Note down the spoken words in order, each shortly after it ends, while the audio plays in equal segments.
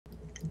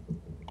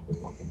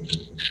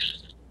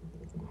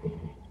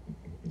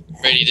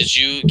Brady, did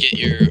you get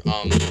your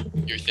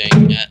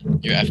thing yet?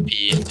 Your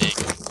FP thing?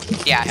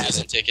 Yeah, I have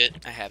Season it. ticket?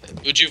 I have it.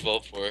 Who'd you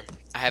vote for?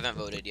 I haven't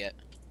voted yet.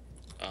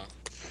 Oh.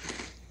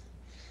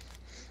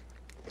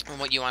 And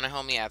what, you want to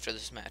help me after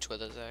this match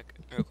with us, Zach?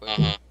 Real quick.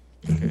 Uh-huh.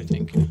 Okay,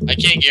 thank you. I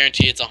can't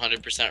guarantee it's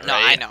 100% right. No,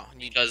 I know.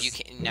 You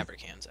never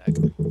can, Zach.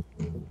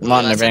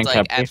 Unless it's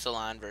like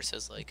Epsilon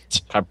versus like...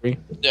 Capri?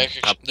 Yeah,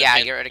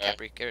 get rid of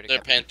Capri. Get rid of They're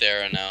Capri.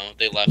 Panthera now.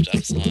 They left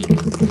Epsilon.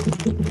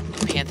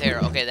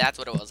 Panthera. Okay, that's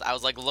what it was. I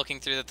was like looking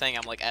through the thing.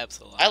 I'm like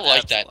Epsilon. I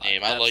like Epsilon, that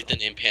name. I like the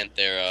name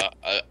Panthera.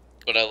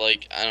 But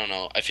I don't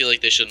know. I feel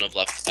like they shouldn't have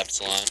left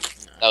Epsilon.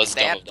 That was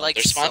dumb of them. Like,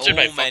 they're sponsored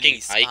by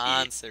fucking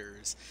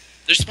sponsors. Nike.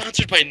 They're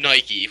sponsored by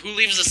Nike. Who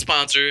leaves a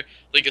sponsor,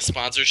 like a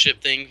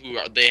sponsorship thing,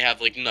 they have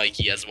like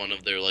Nike as one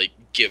of their like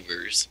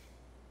givers?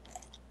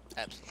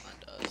 Epsilon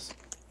does.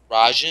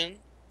 Raijin?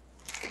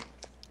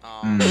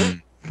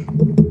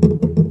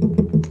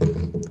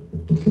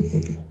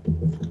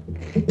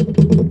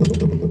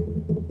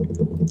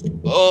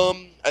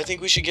 I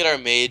think we should get our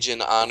mage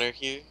in honor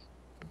here.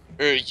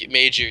 Or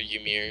mage or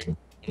Ymir. One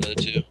of the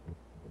two.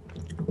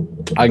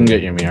 I can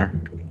get Ymir.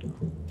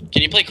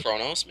 Can you play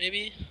Chronos,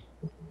 maybe?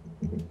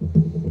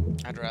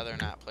 I'd rather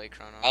not play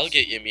Chronos. I'll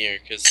get Ymir,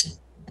 because...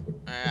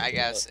 I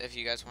guess if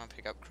you guys want to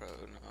pick up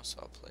Chronos,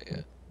 I'll play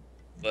it.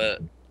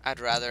 But... I'd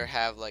rather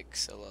have, like,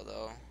 Scylla,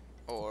 though.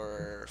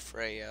 Or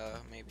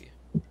Freya, maybe.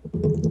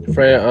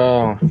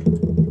 Freya,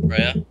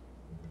 Freya?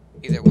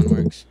 Either one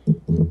works.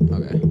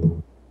 Okay.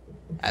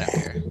 I don't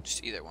care.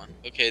 Just either one.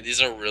 Okay, these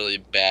are really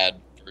bad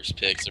first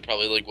picks. They're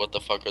probably like, what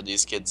the fuck are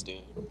these kids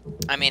doing?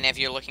 I mean, if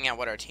you're looking at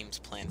what our team's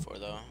planned for,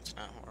 though, it's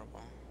not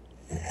horrible.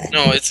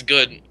 No, it's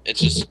good. It's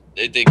just,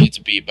 they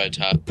get beat by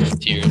top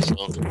tier, so...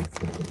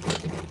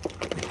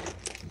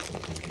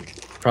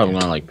 probably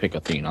gonna, like, pick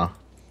Athena.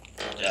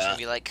 Yeah.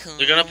 Be like,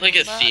 they're gonna pick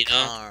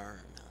Athena.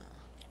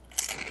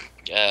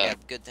 Yeah,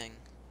 good thing.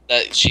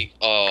 That she...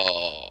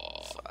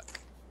 Oh... Fuck.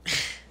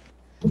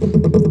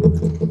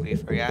 We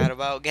forgot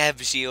about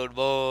Geb Shield,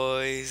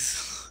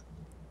 boys.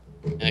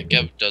 Yeah,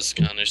 Geb does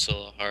counter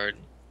Scylla hard.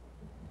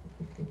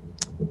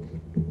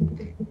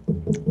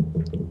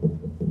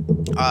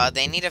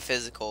 They need a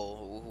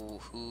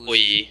physical. Who's...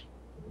 Hoi.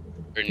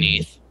 Or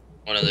Neath.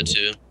 One of the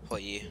two.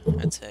 Hoi,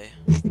 I'd say.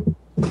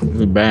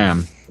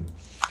 Bam.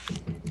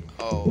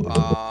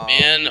 Oh,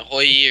 Man,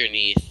 Hoi or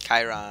Neath?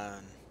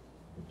 Chiron.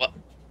 What?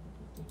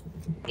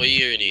 Hoi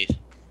or Neath?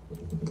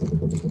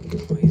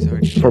 Oh, he's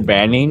already... For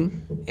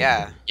banning?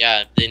 Yeah.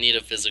 Yeah, they need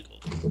a physical.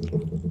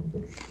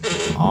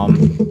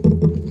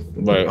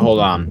 Wait, hold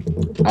on.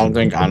 I don't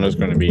think Anna's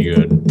gonna be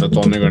good. That's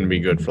only gonna be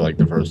good for like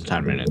the first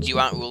 10 minutes. Do you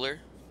want Uller?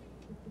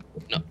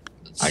 No.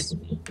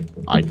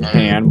 I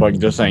can, but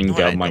just saying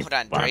Hold Hold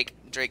on,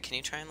 Drake, can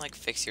you try and like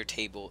fix your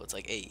table? It's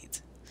like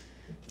AIDS.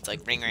 It's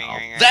like ring.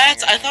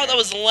 I thought that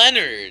was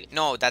Leonard.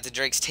 No, that's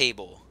Drake's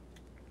table.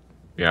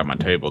 Yeah, my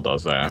table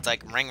does that. It's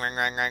like ring.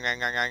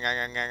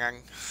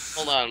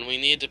 Hold on, we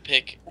need to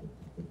pick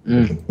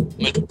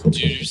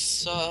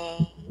Medusa.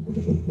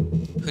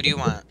 Who do you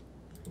want?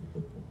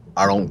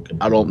 I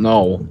don't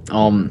know.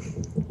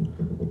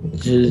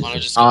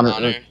 Just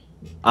honor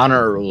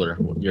or Uller,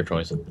 your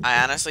choice.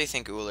 I honestly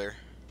think Uller.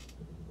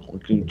 You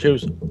can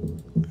choose.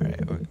 Alright,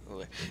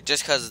 Uller.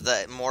 Just because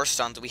the more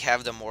stuns we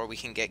have, the more we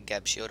can get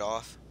Geb Shield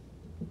off.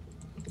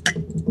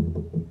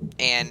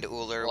 And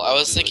Uller. Well, I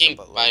was thinking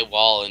my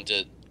wall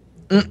into.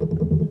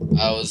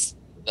 That's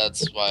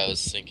why I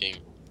was thinking.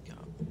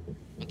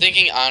 I'm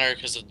thinking honor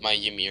because of my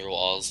Ymir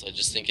walls. I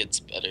just think it's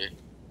better.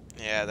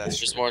 Yeah, that's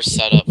There's more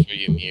setup for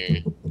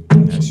Ymir.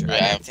 That's true. Yeah. I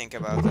didn't think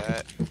about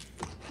that.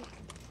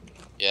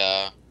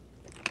 Yeah.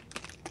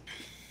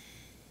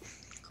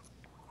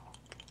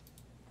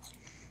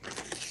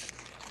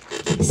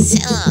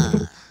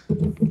 Scylla.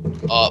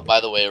 By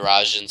the way,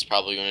 Raijin's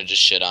probably gonna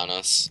just shit on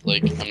us.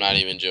 Like, I'm not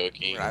even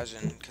joking.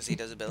 Raijin, because he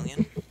does a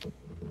billion?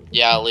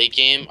 Yeah, late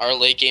game. Our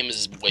late game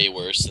is way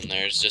worse than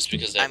theirs just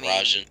because they have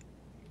Raijin.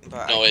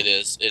 No, it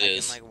is. It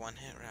is. I can, like,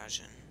 one-hit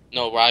Raijin.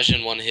 No,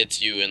 Raijin one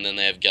hits you, and then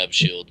they have Geb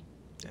Shield.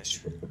 That's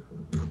true.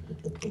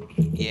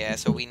 Yeah,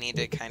 so we need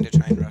to kind of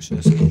try and rush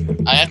this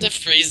game. I have to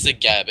freeze the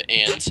Geb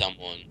and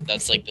someone.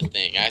 That's like the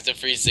thing. I have to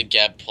freeze the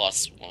Geb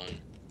plus one.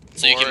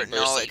 So you can burst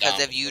no, them because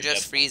down if you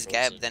just freeze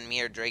Geb, then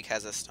me or Drake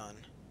has a stun.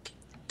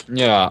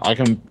 Yeah, I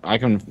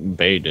can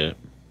bait it.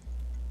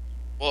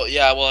 Well,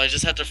 yeah, well, I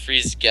just have to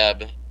freeze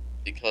Geb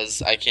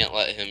because I can't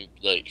let him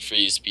like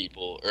freeze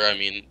people, or I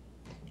mean,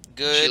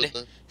 good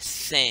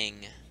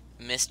thing,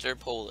 Mr.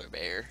 Polar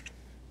Bear.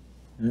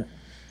 Yeah.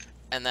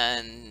 And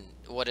then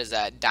what is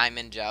that?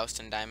 Diamond Joust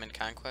and Diamond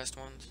Conquest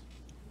ones?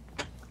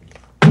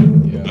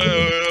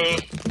 Yeah.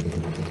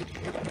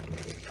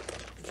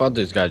 Fought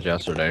these guys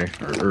yesterday,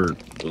 or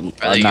not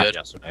good?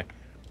 yesterday.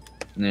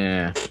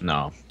 Yeah,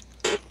 no.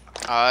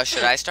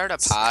 Should I start a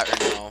pot or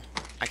no?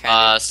 I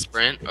kind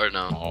sprint or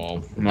no?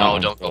 Oh, No,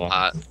 don't go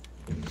pot.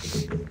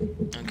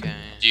 Okay.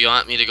 Do you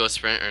want me to go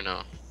sprint or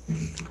no?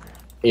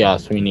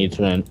 Yes, we need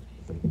to win.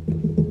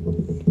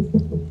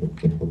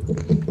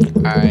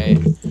 Alright.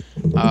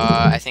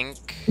 I think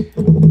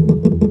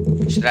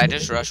Should I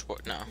just rush?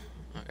 No.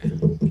 Okay.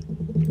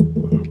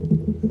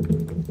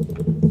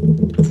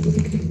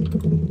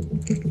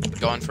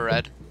 Going for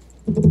red.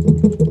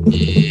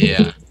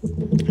 Yeah.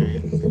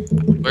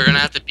 We're gonna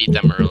have to beat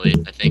them early.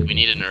 I think we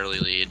need an early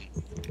lead.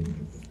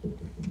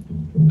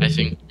 I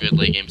think mid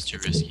late game's too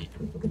risky.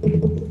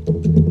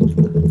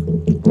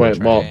 Wait,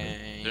 well,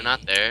 They're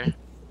not there.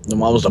 then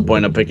what was the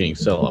point of picking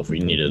Scylla if we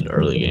needed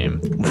early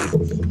game?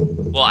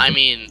 Well, I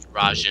mean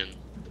Raijin.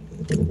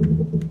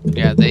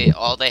 Yeah,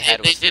 all they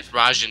had They was did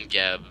Raijin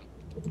Geb.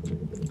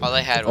 all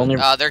they had was. Only-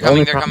 They're coming.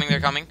 only They're pro- coming. They're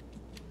coming.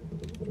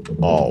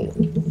 Oh.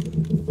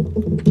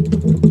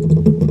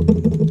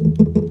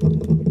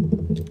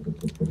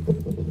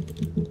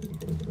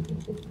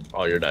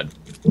 Oh, you're dead.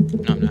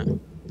 No, I'm not.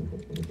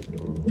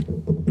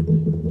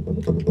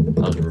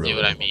 That was really See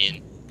what I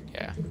mean?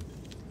 Yeah.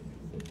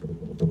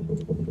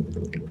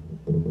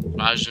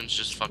 Raijin's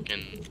just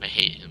fucking. I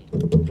hate him.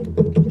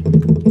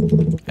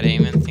 I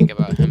didn't even think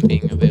about him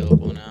being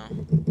available now.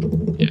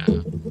 Yeah.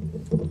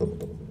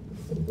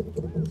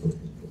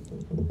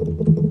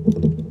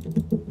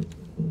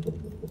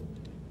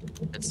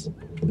 It's.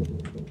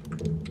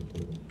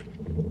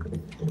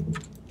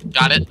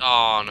 Got it?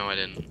 Oh, no, I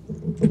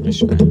didn't. Nice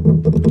try.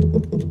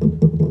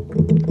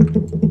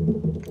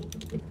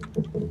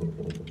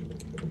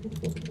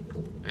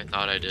 I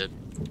thought I did.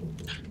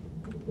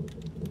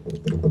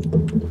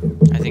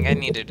 I think I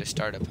needed to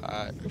start a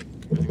pot.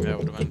 I think that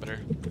would have been better.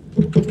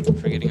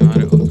 Forgetting about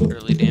it with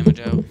early damage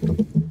out.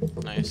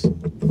 Nice.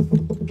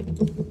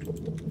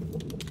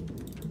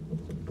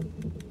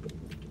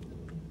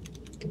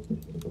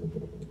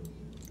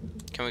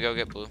 Can we go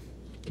get blue?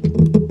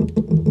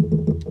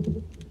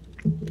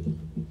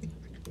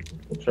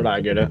 Should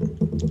I get it?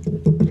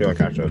 I feel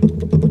like I should.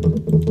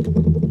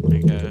 I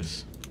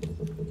guess.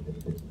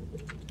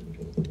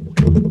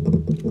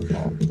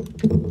 Oh.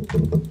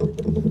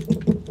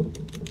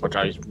 Watch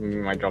out, he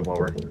might jump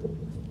over.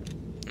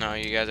 No,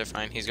 you guys are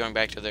fine. He's going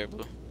back to their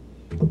blue.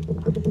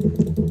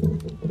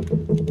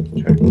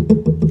 Okay.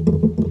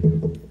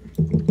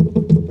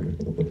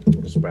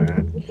 It's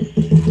bad.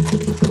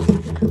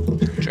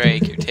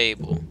 Drake, your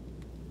table.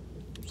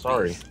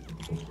 Sorry.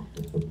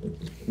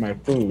 My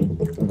food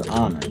is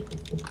on it.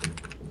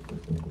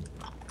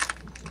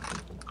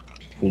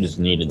 Food is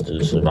needed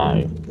to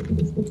survive.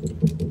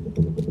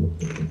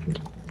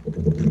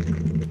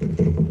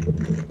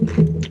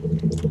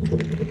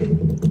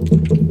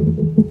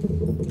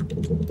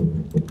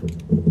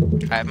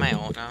 I have my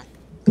ult now.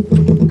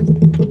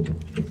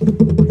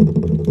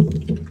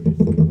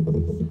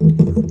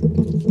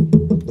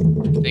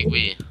 I think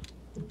we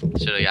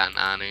should have gotten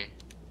honor.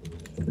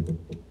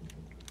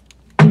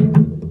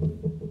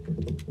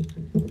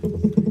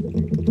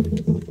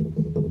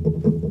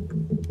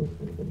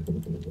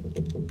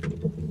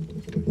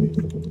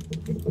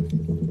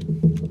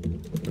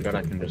 God,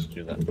 I can just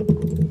do that.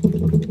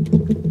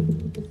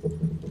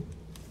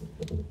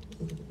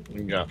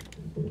 Yeah.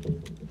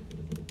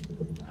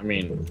 I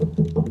mean,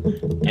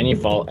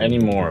 any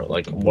more,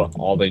 like, what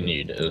all they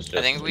need is just.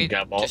 I think we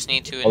get ball. just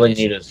need to. All they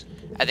need is.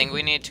 I think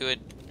we need to.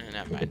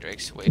 Never mind,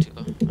 Drake's way too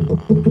low.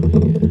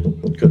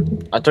 Yeah.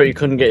 I thought you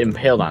couldn't get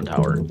impaled on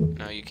tower.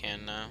 No, you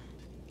can now.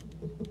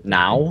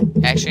 Now?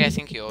 Actually, I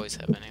think you always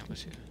have been able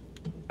to.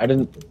 I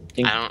didn't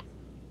think.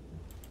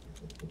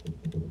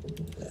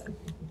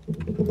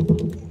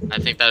 I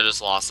think that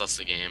just lost us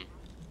the game.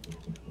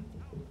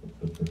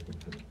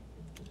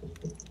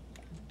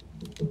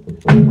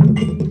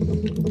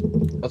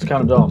 That's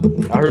kind of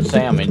dumb. I heard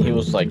Sam and he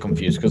was like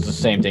confused because the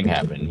same thing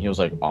happened. He was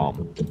like,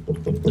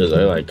 did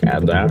they like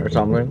add that or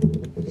something?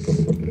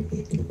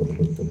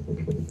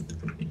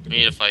 We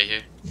need to fight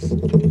here.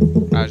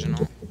 Raijin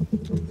ult.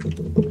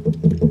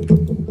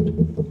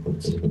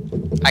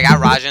 I got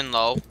Raijin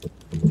low.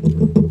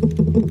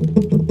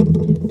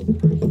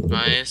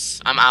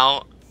 Nice. I'm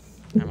out.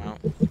 I'm out.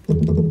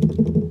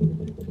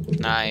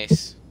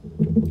 Nice.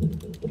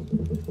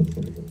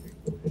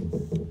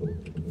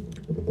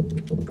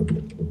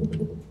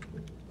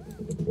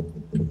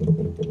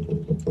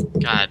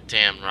 God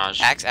damn,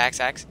 Raijin.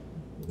 Axe.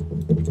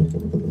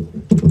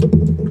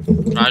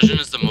 Raijin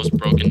is the most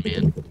broken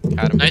man.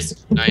 Got him.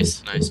 Nice.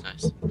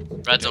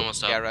 Red's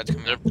almost up. Yeah, red's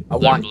coming up. I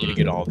want you to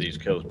get all these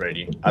kills,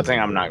 Brady. I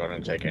think I'm not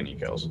going to take any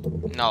kills.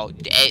 No,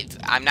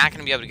 I'm not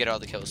gonna be able to get all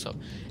the kills. So,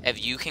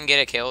 if you can get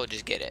a kill,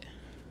 just get it.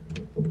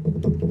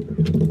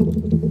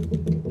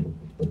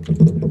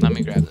 Let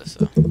me grab this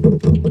though.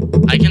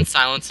 I can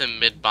silence him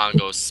mid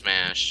bongo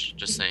smash.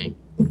 Just saying.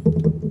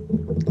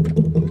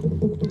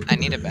 I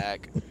need it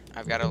back.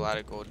 I've got a lot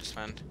of gold to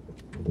spend.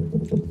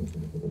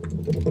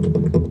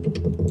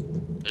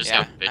 I just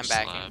Yeah, got bitch I'm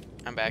backing. slapped.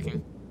 I'm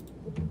backing.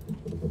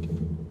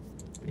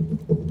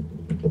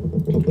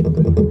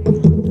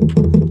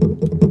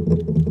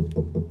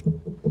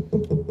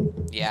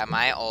 Yeah,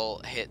 my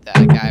ult hit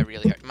that guy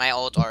really hard. My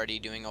ult's already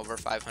doing over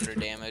 500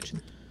 damage,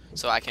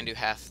 so I can do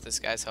half this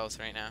guy's health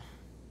right now.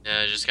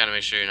 Yeah, just gotta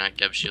make sure you're not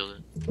Geb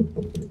shielded.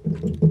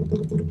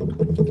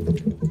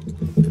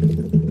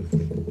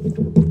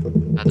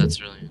 God,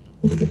 that's really.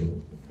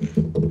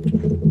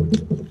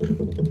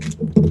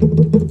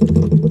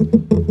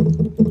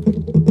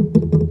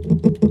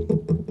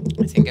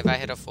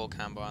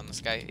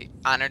 Okay.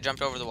 Honor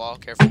jumped over the wall.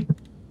 Careful.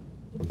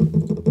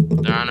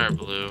 They're on our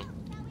blue.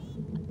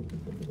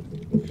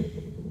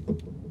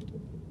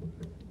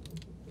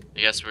 I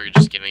guess we're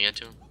just giving it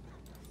to him.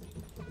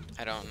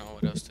 I don't know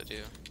what else to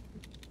do.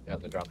 Yeah,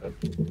 they dropped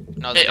it.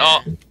 No, Hey, they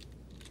oh. didn't.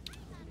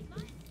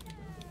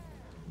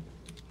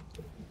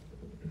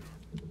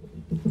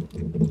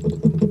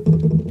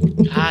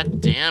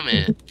 God damn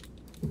it.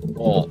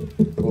 Oh,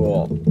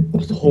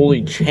 that's the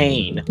holy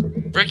chain.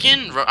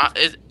 Frickin'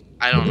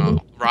 I don't know.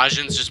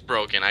 Raijin's just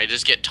broken. I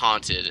just get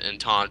taunted and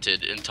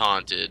taunted and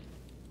taunted.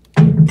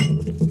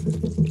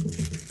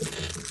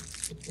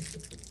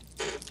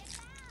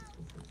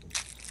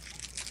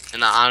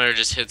 And the honor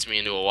just hits me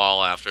into a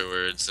wall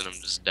afterwards, and I'm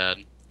just dead.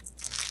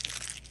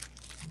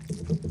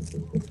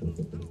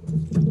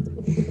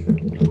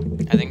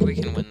 I think we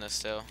can win this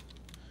still.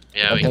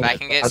 Yeah, we If can. I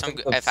can get some,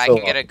 think that's if I can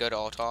Scylla. get a good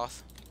ult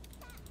off.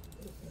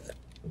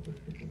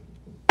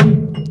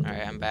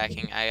 Alright, I'm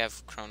backing. I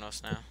have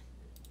Chronos now.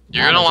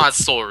 You're gonna want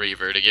Soul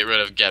Reaver to get rid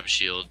of Geb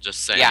Shield,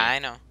 just saying. Yeah, I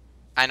know.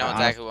 I know I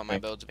exactly what my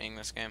honestly- build's being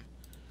this game.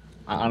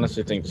 I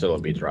honestly think Scylla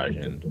beats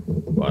Raijin,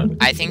 but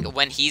I think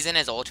when he's in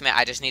his ultimate,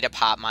 I just need to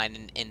pop mine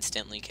and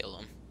instantly kill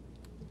him.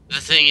 The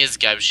thing is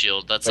Geb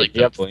Shield. That's Like,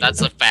 like yeah,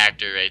 that's a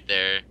factor right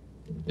there.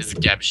 Is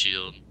Geb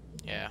Shield.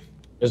 Yeah.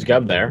 is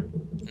Geb there?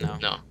 No.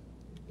 No.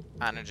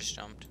 Anna just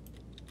jumped.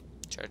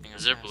 Charging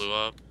Is there us. blue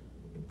up?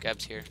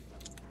 Geb's here.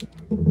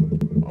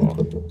 Oh,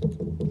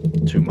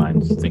 two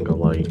minds think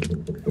alike.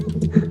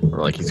 Or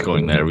like he's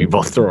going there. We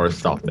both throw our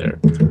stuff there.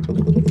 I'm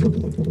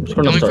just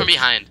gonna Coming start. from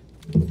behind.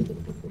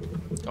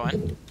 Go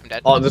in. I'm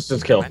dead. Oh, this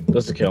is kill.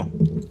 This is kill.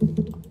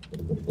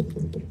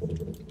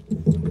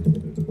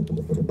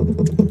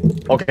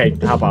 Okay,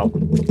 hop out.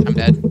 I'm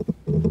dead.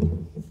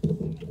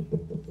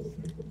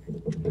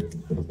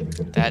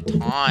 That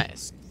taunt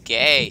is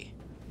gay.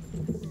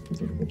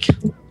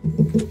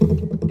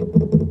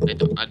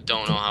 I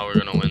don't know how we're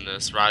gonna win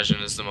this.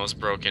 Raijin is the most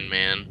broken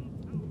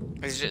man.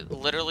 It's just,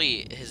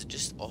 literally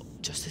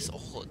just his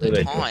ult. Who The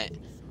they taunt.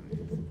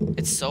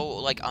 It's so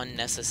like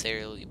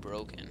unnecessarily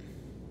broken.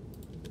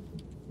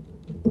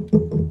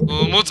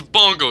 What's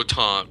bongo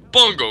taunt?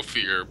 Bongo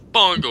fear.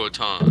 Bongo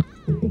taunt.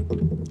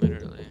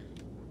 Literally.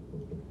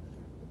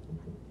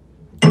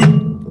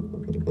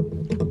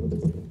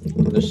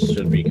 This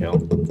should be kill.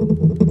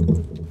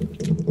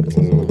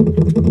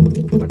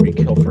 Might be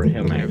kill for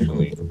him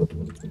actually.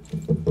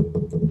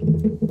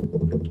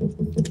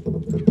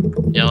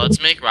 Yeah,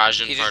 let's make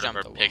Raijin He just part of jumped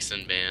our the wall. picks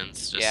and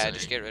bans. Yeah, saying.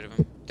 just get rid of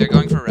him. They're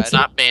going for red.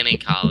 Stop banning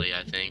Kali,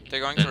 I think.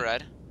 They're going Then- for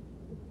red.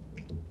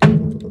 I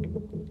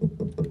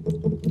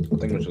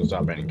think we should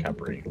stop banning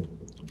Capri.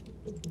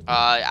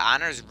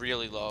 Honor's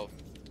really low.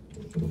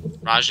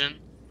 Raijin?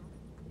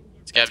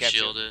 It's Geb Geb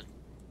shielded.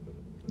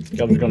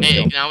 Geb's gonna Hey,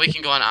 kill. now we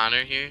can go on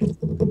honor here.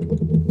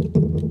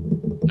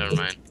 Never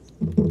mind.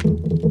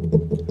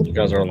 You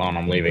guys are alone.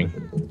 I'm leaving.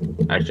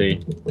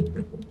 Actually.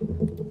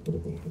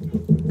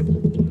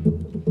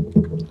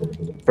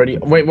 Freddy.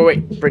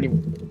 Wait. Freddy.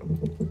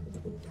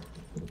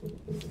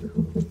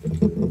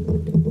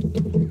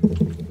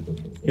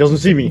 He doesn't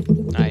see me.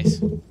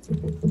 Nice.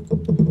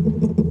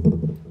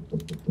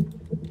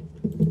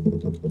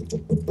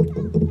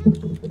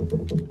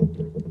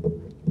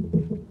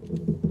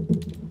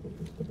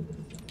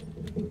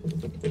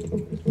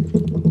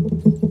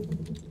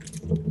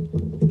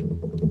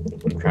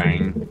 I'm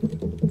trying.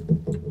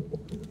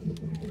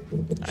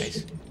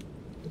 Nice.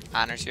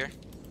 Honor's here.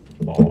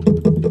 Oh.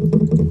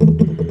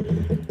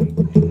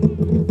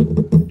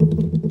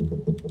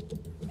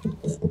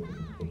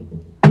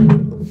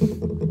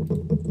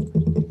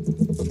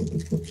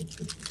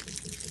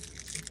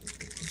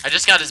 I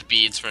just got his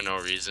beads for no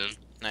reason.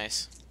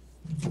 Nice.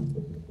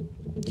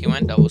 He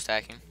went double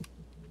stacking.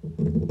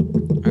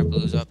 Our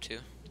blue's up too.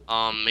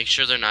 Make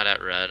sure they're not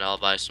at red. I'll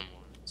buy some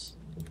ones.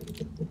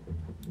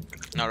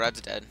 No,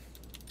 red's dead.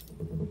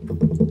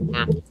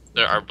 Or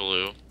they are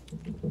blue.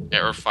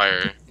 Yeah, or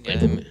fire.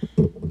 Yeah.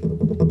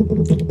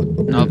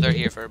 Nope, they're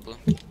here for our blue.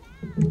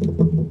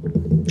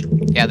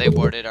 Yeah, they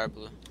warded our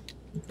blue.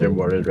 They're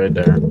warded right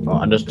there. Oh,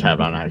 I just tabbed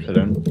on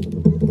accident.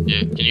 Yeah,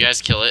 can you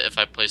guys kill it if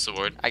I place the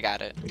ward? I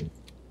got it.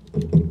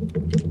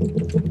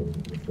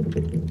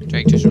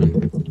 Drake, just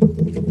run.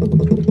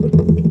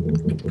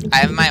 I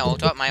have my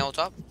ult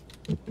up.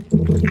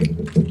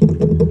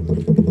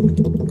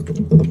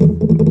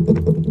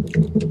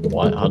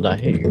 What? How'd that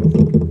hit you?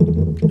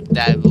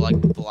 That like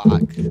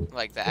block,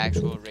 like the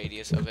actual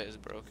radius of it is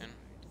broken.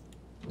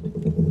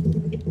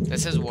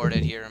 This is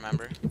warded here,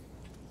 remember?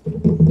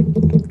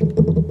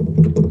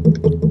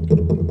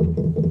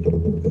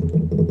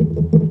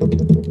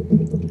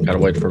 Gotta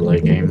wait for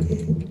late game.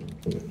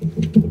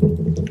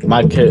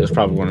 My kit is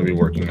probably going to be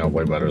working out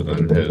way better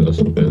than his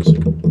is.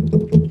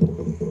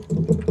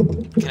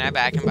 Can I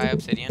back and buy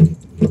obsidian?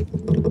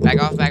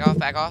 Back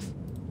off.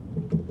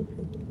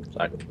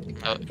 Like,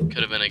 Oh, it could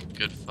have been a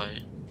good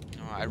fight.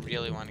 No, I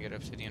really want to get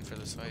obsidian for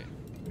this fight.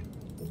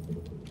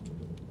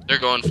 They're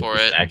going for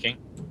it. stacking.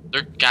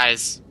 They're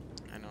guys.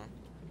 I know.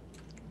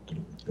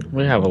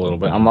 We have a little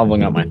bit. I'm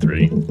leveling up my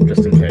 3,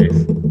 just in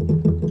case.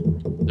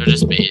 They're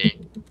just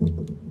baiting.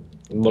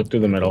 Look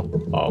through the middle.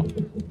 Oh.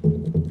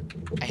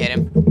 I hit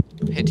him.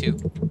 Hit 2.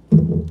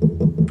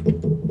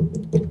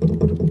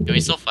 Can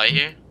we still fight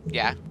here?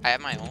 Yeah, I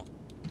have my ult.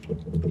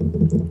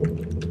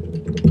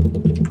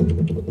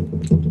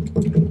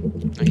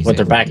 No, he's But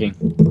they're safe. backing.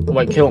 Oh,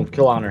 wait, kill him.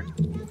 Kill Honor.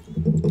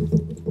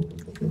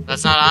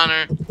 That's not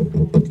honor.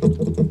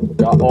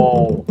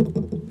 Oh.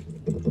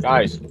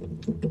 Guys.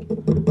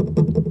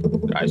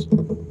 Guys.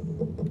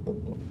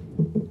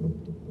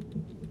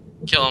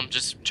 Kill him.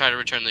 Just try to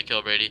return the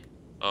kill, Brady.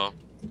 Oh.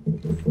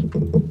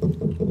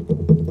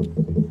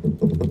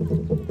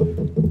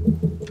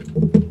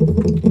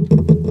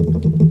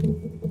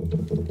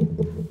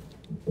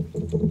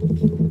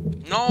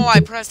 No, I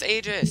pressed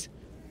Aegis.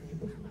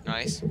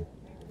 Nice.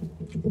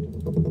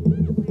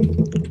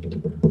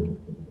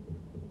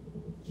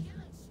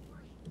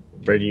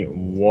 Brady,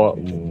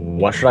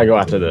 what should I go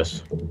after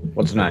this?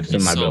 What's next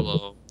in my build?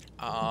 Solo.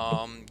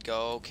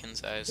 Go kin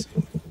size.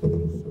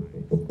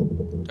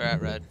 They're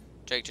at red.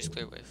 Jake, just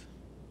clear wave.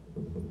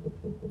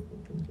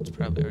 It's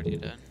probably already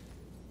dead.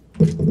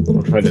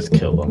 What if I just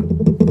kill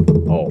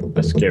them? Oh,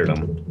 I scared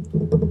them.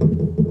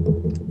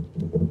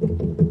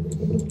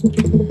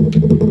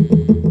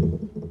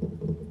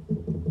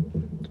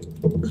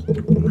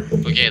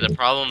 Okay, the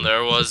problem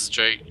there was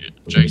Drake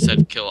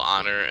said kill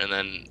honor, and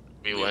then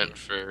we went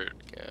for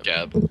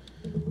Gab.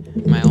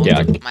 My ult,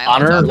 Yeah, my ult's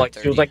Honor up like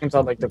 30. feels like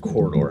inside like the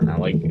corridor, and I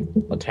like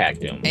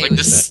attacked him. Hey, Like, we-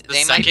 the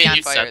they might be second on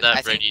you fire. said that,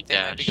 I Brady think they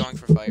might be dashed. going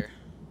for fire.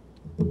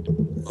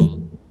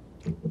 Oh.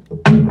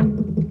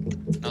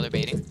 No, they're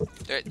baiting.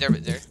 They're.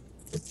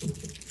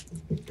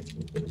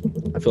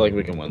 I feel like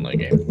we can win that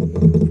game.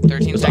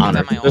 13 seconds on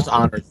my ult. This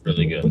Honor is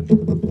really good.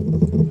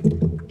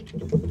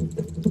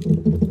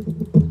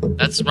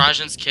 That's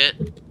Raijin's kit.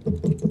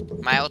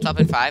 My ult's up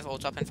in 5.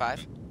 Ult's up in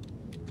 5.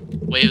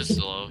 Wave's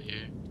low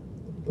here.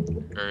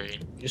 Hurry.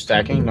 You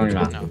stacking? No, you're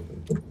not. No.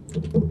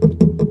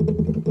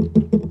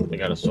 They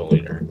got a soul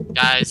leader.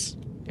 Guys.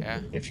 Yeah.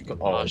 If you go,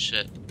 Oh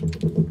shit.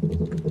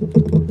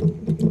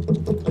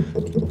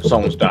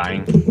 someone's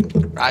dying.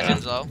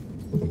 Raijin's low.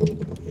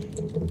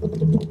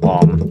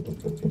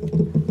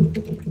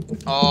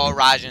 Oh,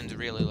 Raijin's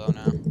really low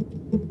now.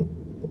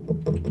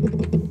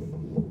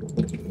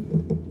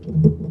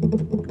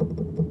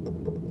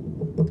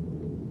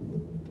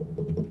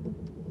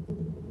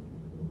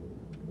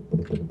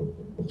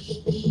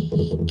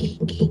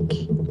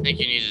 I think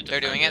you need to. They're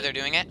doing it. They're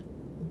doing it.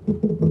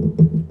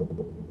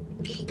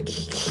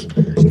 Just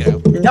get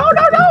out. No,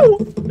 no, no!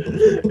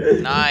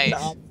 Nice.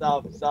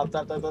 Stop.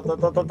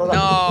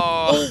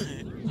 No.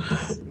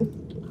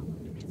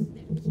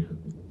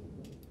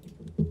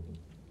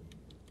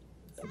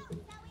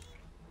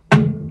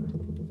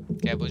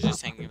 Gab was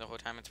just tanking the whole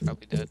time. It's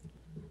probably dead.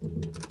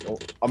 Oh,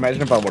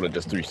 imagine if I would have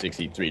just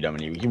 363 done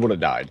and he would have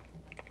died.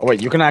 Oh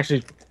wait, you can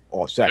actually.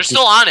 Oh, Zach. They're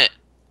still on it.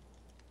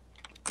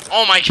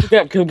 Oh my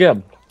god. Kill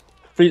Gab.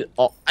 Freeze.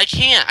 Oh, I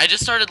can't. I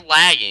just started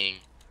lagging.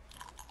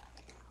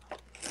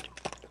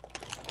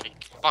 My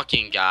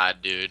fucking god,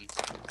 dude.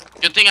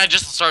 Good thing I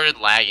just started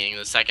lagging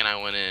the second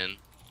I went in.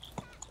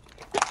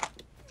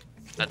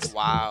 That's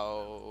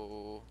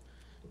Wow.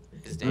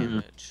 His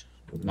damage.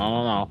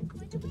 no.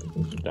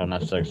 Don't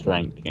have sex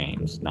ranked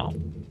games. No.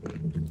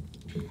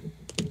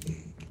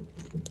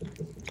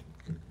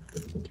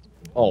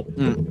 Oh.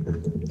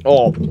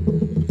 Oh.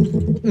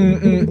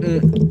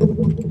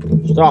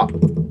 Stop.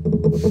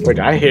 Wait, did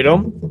I hit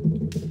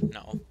him?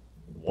 No.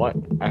 What?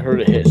 I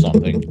heard it hit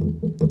something.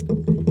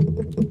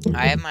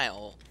 I have my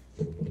ult.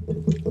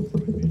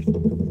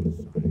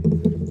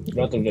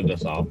 You have to get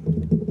this off.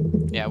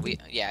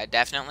 Yeah,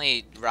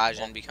 definitely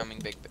Raijin becoming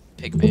big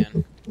pig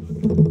man.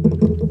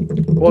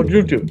 Well,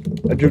 Juju.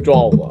 I juked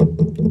all of them.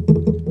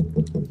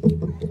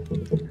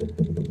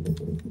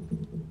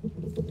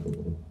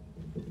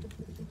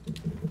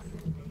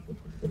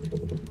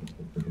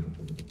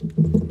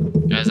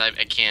 guys. I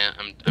can't.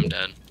 I'm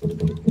dead.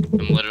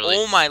 I'm literally.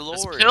 Oh my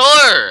This lord.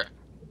 pillar.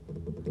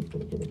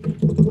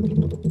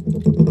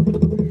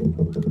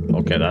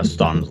 Okay, that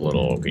stun's a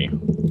little OP.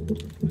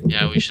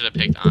 Yeah, we should have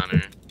picked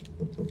honor.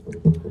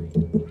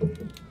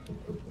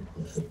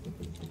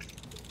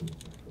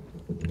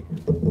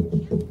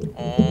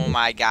 Oh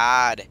my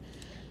god.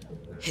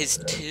 His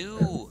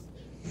 2.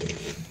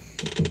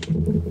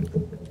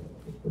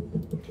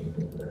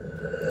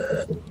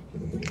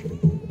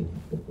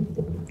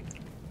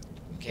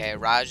 Okay,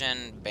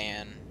 Raijin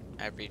ban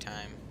every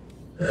time.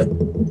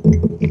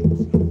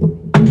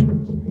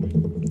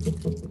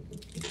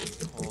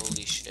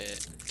 Holy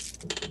shit.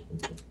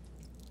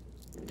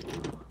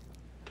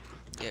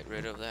 Get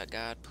rid of that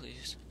god,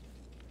 please.